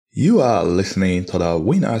You are listening to the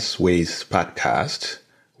Winners Ways podcast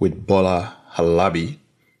with Bola Halabi,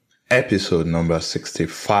 episode number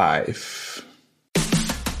 65.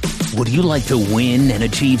 Would you like to win and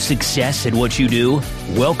achieve success at what you do?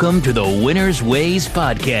 Welcome to the Winners Ways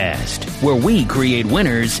podcast, where we create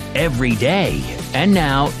winners every day. And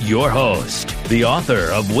now, your host, the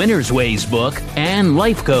author of Winners Ways book and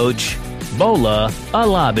life coach, Bola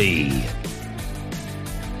Halabi.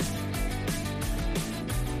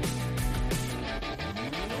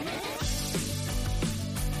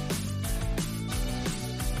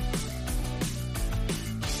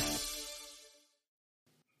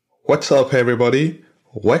 What's up, everybody?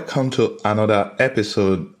 Welcome to another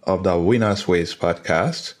episode of the Winners Ways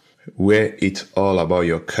podcast, where it's all about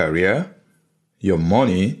your career, your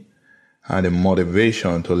money, and the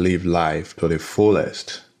motivation to live life to the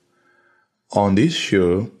fullest. On this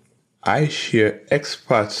show, I share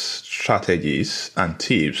expert strategies and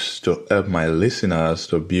tips to help my listeners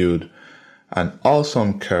to build an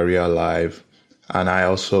awesome career life, and I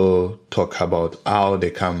also talk about how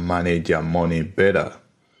they can manage their money better.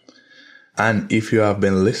 And if you have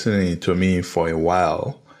been listening to me for a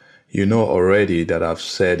while, you know already that I've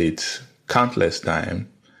said it countless times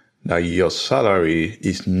that your salary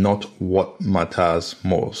is not what matters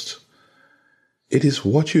most. It is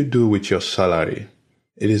what you do with your salary.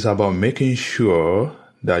 It is about making sure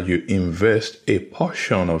that you invest a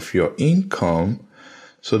portion of your income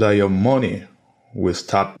so that your money will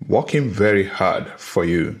start working very hard for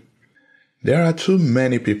you. There are too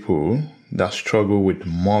many people that struggle with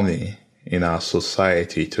money in our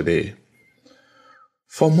society today.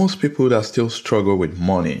 For most people that still struggle with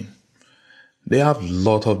money, they have a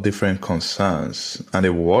lot of different concerns and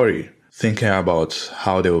they worry thinking about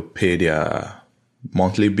how they will pay their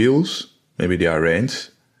monthly bills, maybe their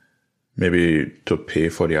rent, maybe to pay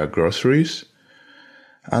for their groceries.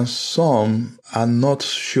 And some are not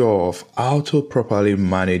sure of how to properly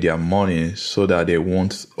manage their money so that they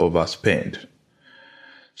won't overspend.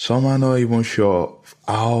 Some are not even sure of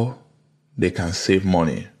how they can save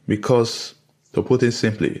money because, to put it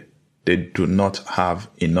simply, they do not have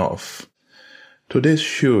enough. Today's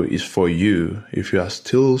show is for you if you are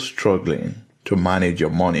still struggling to manage your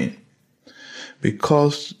money,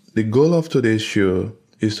 because the goal of today's show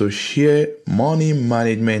is to share money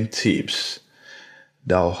management tips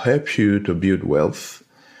that will help you to build wealth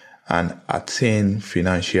and attain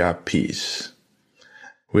financial peace.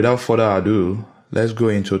 Without further ado, let's go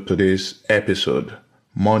into today's episode.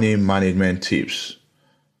 Money management tips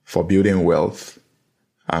for building wealth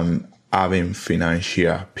and having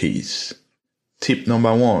financial peace. Tip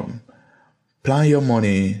number 1, plan your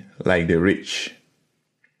money like the rich.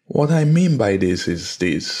 What I mean by this is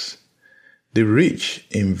this. The rich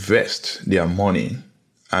invest their money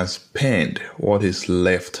and spend what is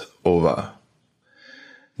left over.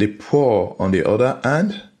 The poor, on the other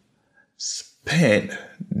hand, spend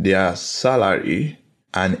their salary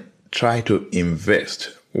and try to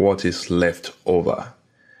invest what is left over.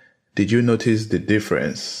 Did you notice the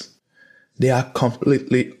difference? They are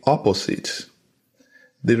completely opposite.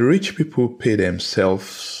 The rich people pay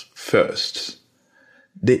themselves first.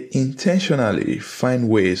 They intentionally find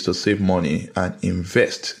ways to save money and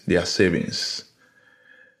invest their savings.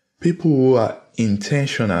 People who are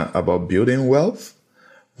intentional about building wealth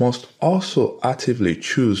must also actively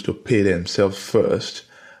choose to pay themselves first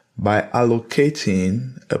by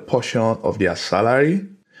allocating a portion of their salary,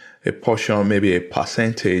 a portion, maybe a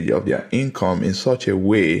percentage of their income in such a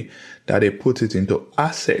way that they put it into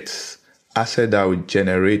assets that will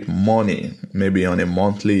generate money, maybe on a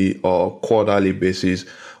monthly or quarterly basis,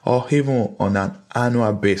 or even on an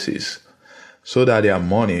annual basis, so that their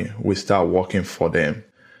money will start working for them.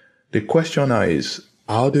 The question now is,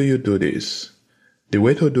 how do you do this? The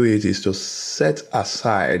way to do it is to set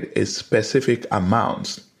aside a specific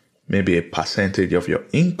amount, maybe a percentage of your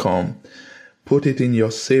income, put it in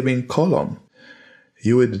your saving column.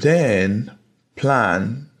 You will then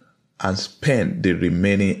plan and spend the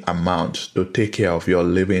remaining amount to take care of your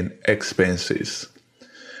living expenses.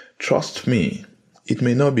 Trust me, it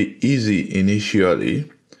may not be easy initially,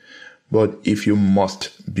 but if you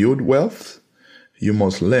must build wealth, you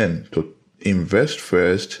must learn to invest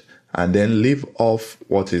first and then live off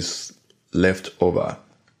what is left over.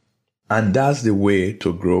 And that's the way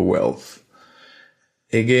to grow wealth.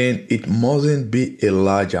 Again, it mustn't be a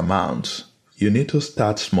large amount. You need to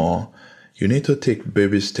start small. You need to take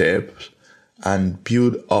baby steps and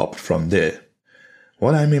build up from there.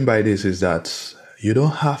 What I mean by this is that you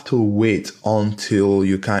don't have to wait until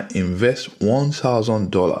you can invest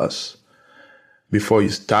 $1,000 before you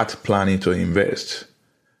start planning to invest.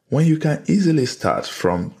 When you can easily start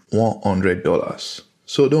from $100.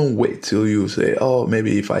 So don't wait till you say, oh,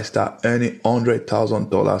 maybe if I start earning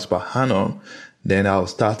 $100,000 per annum, then I'll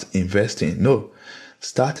start investing. No,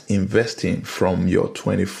 start investing from your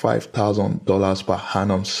 $25,000 per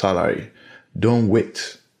annum salary. Don't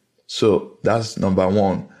wait. So that's number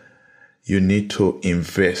one. You need to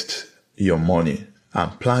invest your money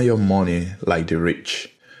and plan your money like the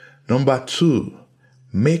rich. Number two,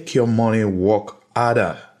 make your money work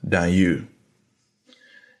harder than you.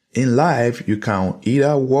 In life, you can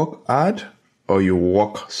either work hard or you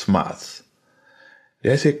work smart.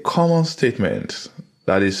 There's a common statement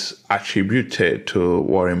that is attributed to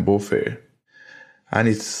Warren Buffett, and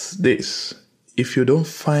it's this: if you don't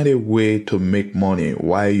find a way to make money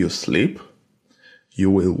while you sleep,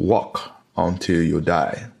 you will work until you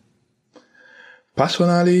die.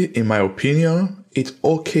 Personally, in my opinion, it's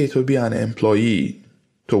okay to be an employee,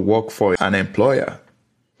 to work for an employer.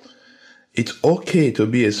 It's okay to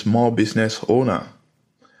be a small business owner.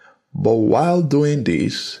 But while doing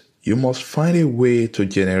this, you must find a way to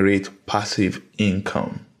generate passive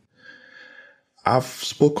income. I've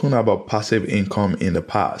spoken about passive income in the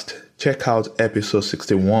past. Check out episode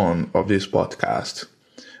 61 of this podcast,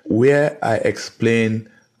 where I explain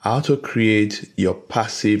how to create your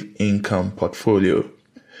passive income portfolio.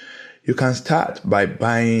 You can start by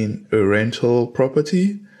buying a rental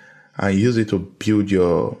property and use it to build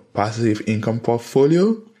your passive income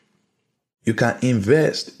portfolio. You can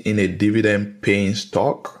invest in a dividend-paying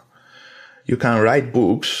stock. You can write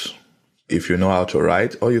books if you know how to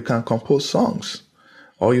write, or you can compose songs,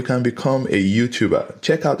 or you can become a YouTuber.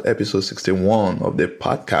 Check out episode 61 of the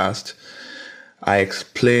podcast. I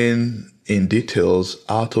explain in details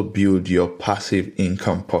how to build your passive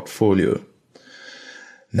income portfolio.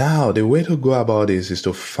 Now, the way to go about this is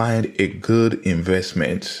to find a good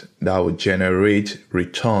investment that will generate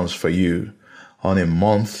returns for you on a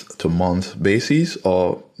month-to-month basis,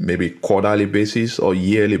 or maybe quarterly basis or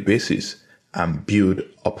yearly basis, and build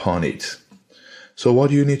upon it. So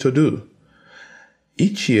what do you need to do?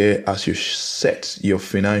 Each year, as you set your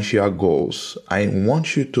financial goals, I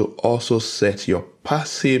want you to also set your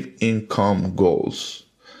passive income goals,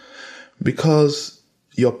 because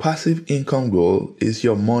your passive income goal is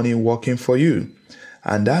your money working for you.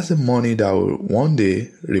 And that's the money that will one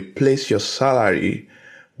day replace your salary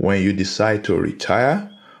when you decide to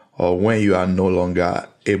retire or when you are no longer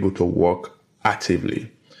able to work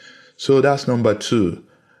actively. So that's number two.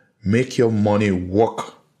 Make your money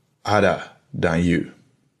work harder than you.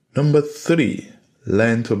 Number three,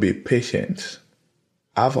 learn to be patient.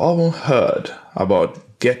 I've often heard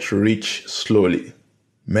about get rich slowly.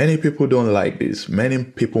 Many people don't like this. Many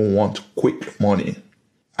people want quick money.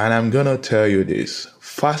 And I'm going to tell you this: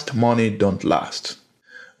 fast money don't last.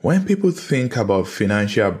 When people think about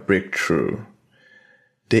financial breakthrough,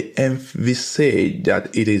 they envisage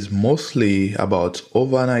that it is mostly about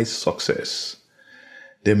overnight success.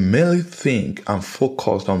 They merely think and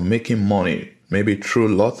focus on making money, maybe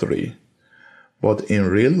through lottery. But in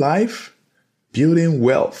real life, building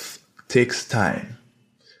wealth takes time.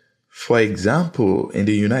 For example, in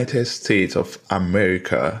the United States of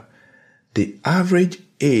America, the average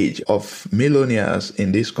age of millionaires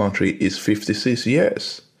in this country is 56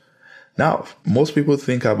 years. Now, most people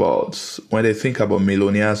when they think about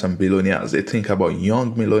millionaires and billionaires, they think about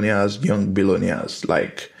young millionaires, young billionaires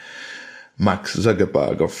like Mark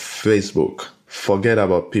Zuckerberg of Facebook. Forget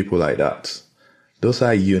about people like that. Those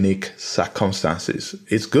are unique circumstances.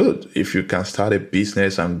 It's good if you can start a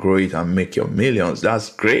business and grow it and make your millions.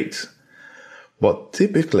 That's great. But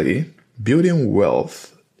typically, building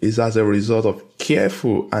wealth is as a result of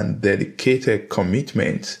careful and dedicated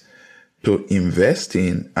commitment to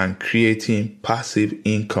investing and creating passive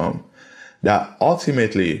income that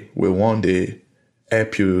ultimately will one day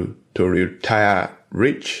help you to retire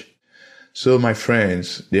rich. So my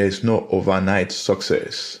friends, there is no overnight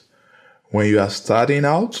success. When you are starting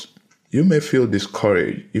out, you may feel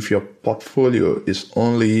discouraged if your portfolio is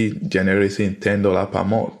only generating $10 per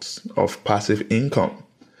month of passive income.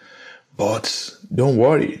 But don't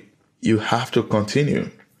worry, you have to continue.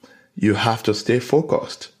 You have to stay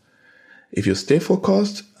focused. If you stay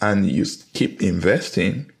focused and you keep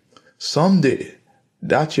investing, someday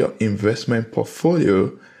that your investment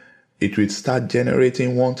portfolio, it will start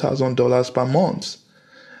generating $1,000 per month.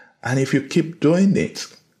 And if you keep doing it,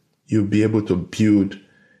 you'll be able to build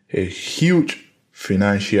a huge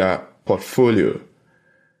financial portfolio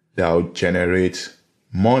that will generate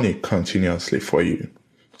money continuously for you.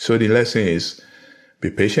 So the lesson is be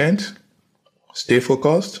patient, stay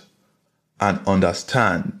focused, and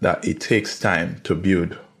understand that it takes time to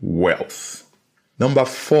build wealth. Number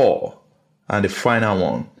 4, and the final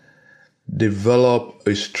one, develop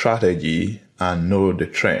a strategy and know the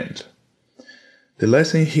trend. The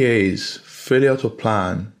lesson here is failure to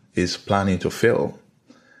plan is planning to fail.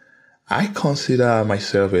 I consider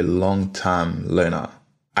myself a long-term learner.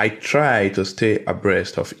 I try to stay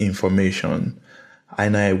abreast of information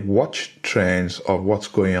and I watch trends of what's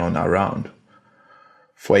going on around.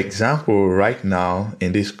 For example, right now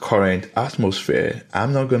in this current atmosphere,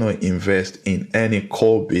 I'm not going to invest in any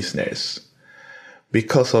coal business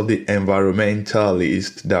because of the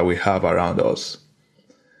environmentalists that we have around us.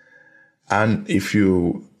 And if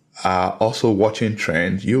you are also watching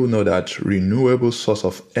trends, you know that renewable source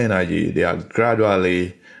of energy, they are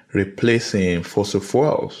gradually replacing fossil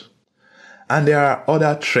fuels. And there are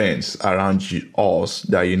other trends around us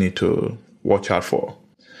that you need to watch out for.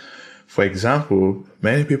 For example,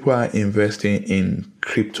 many people are investing in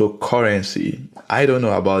cryptocurrency. I don't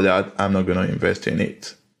know about that. I'm not going to invest in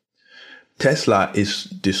it. Tesla is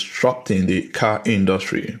disrupting the car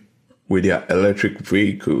industry with their electric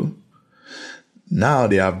vehicle. Now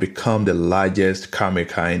they have become the largest car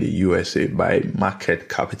maker in the USA by market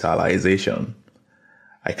capitalization.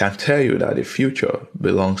 I can tell you that the future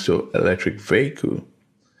belongs to electric vehicle.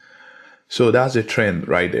 So that's the trend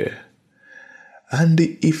right there. And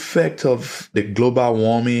the effect of the global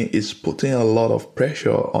warming is putting a lot of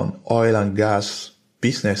pressure on oil and gas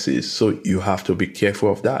businesses. So you have to be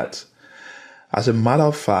careful of that. As a matter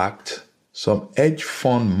of fact, some hedge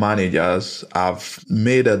fund managers have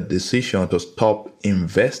made a decision to stop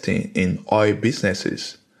investing in oil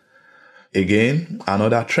businesses. Again,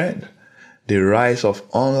 another trend. The rise of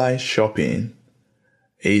online shopping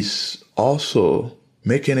is also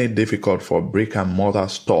making it difficult for brick and mortar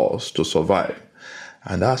stores to survive.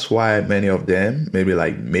 And that's why many of them, maybe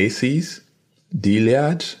like Macy's,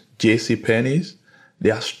 Dillard's, JCPenney's, they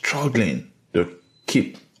are struggling to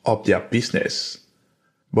keep up their business.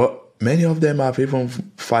 But many of them have even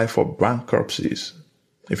filed for bankruptcies.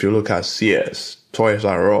 If you look at Sears, Toys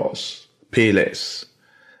R Us, Payless,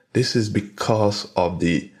 this is because of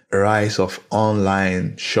the rise of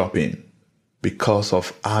online shopping, because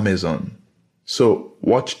of Amazon. So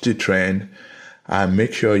watch the trend and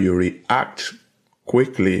make sure you react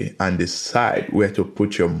quickly and decide where to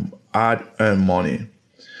put your hard-earned money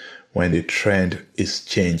when the trend is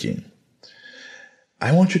changing.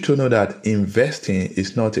 I want you to know that investing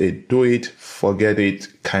is not a do it, forget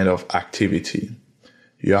it kind of activity.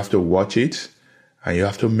 You have to watch it and you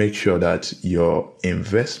have to make sure that your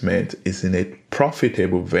investment is in a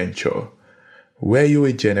profitable venture where you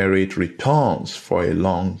will generate returns for a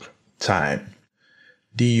long time.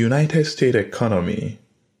 The United States economy,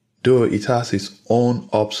 though it has its own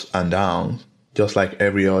ups and downs, just like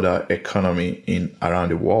every other economy around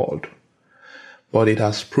the world, but it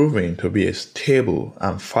has proven to be a stable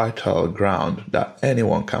and fertile ground that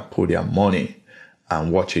anyone can put their money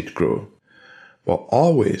and watch it grow. But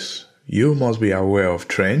always, you must be aware of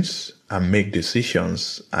trends and make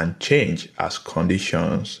decisions and change as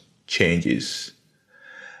conditions changes.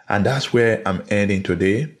 And that's where I'm ending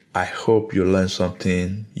today. I hope you learned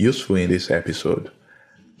something useful in this episode.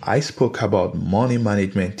 I spoke about money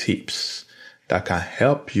management tips that can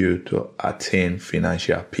help you to attain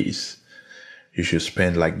financial peace. You should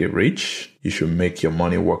spend like the rich. You should make your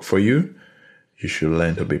money work for you. You should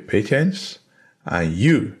learn to be patient. And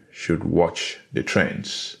you should watch the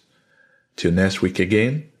trends. Till next week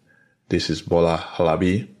again, this is Bola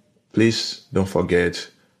Halabi. Please don't forget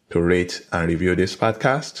to rate and review this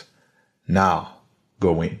podcast. Now,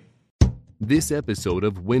 go win. This episode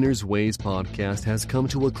of Winner's Ways podcast has come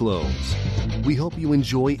to a close. We hope you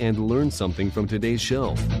enjoy and learn something from today's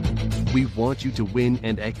show. We want you to win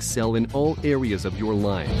and excel in all areas of your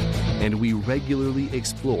life, and we regularly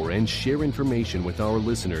explore and share information with our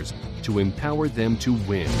listeners to empower them to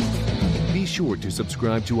win. Be sure to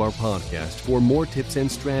subscribe to our podcast for more tips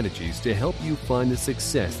and strategies to help you find the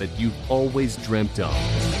success that you've always dreamt of.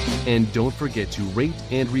 And don't forget to rate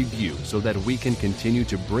and review so that we can continue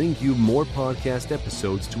to bring you more podcast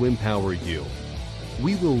episodes to empower you.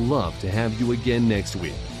 We will love to have you again next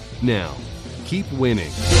week. Now, keep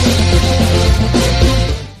winning.